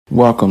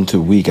Welcome to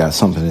We Got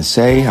Something to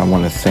Say. I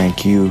want to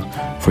thank you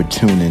for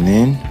tuning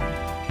in.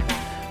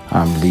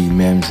 I'm Lee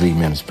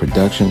Mims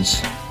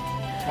Productions.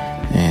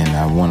 And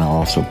I want to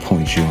also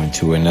point you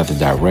into another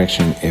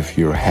direction if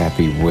you're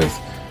happy with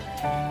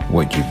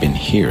what you've been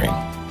hearing.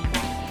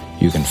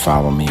 You can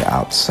follow me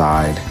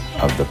outside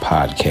of the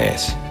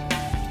podcast.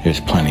 There's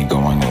plenty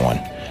going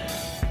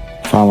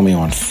on. Follow me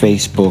on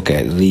Facebook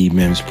at Lee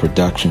Mims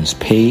Productions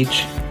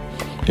page.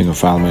 You can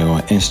follow me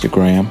on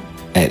Instagram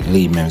at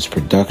Lee Mims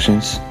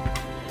Productions.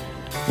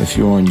 If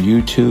you're on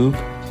YouTube,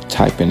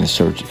 type in the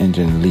search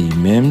engine Lee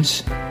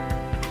Mims.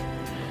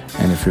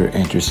 And if you're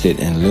interested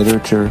in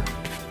literature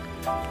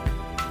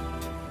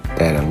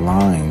that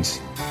aligns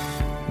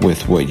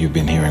with what you've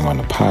been hearing on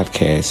the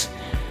podcast,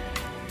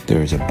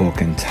 there's a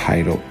book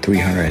entitled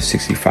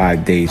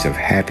 365 Days of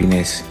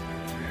Happiness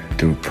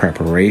Through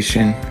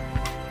Preparation,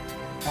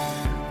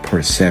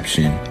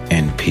 Perception,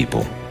 and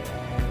People.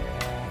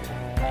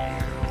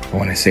 I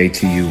want to say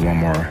to you one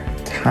more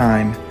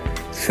time,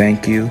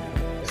 thank you.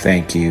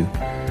 Thank you.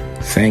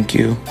 Thank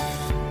you.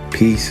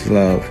 Peace,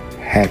 love,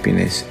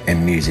 happiness,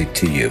 and music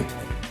to you.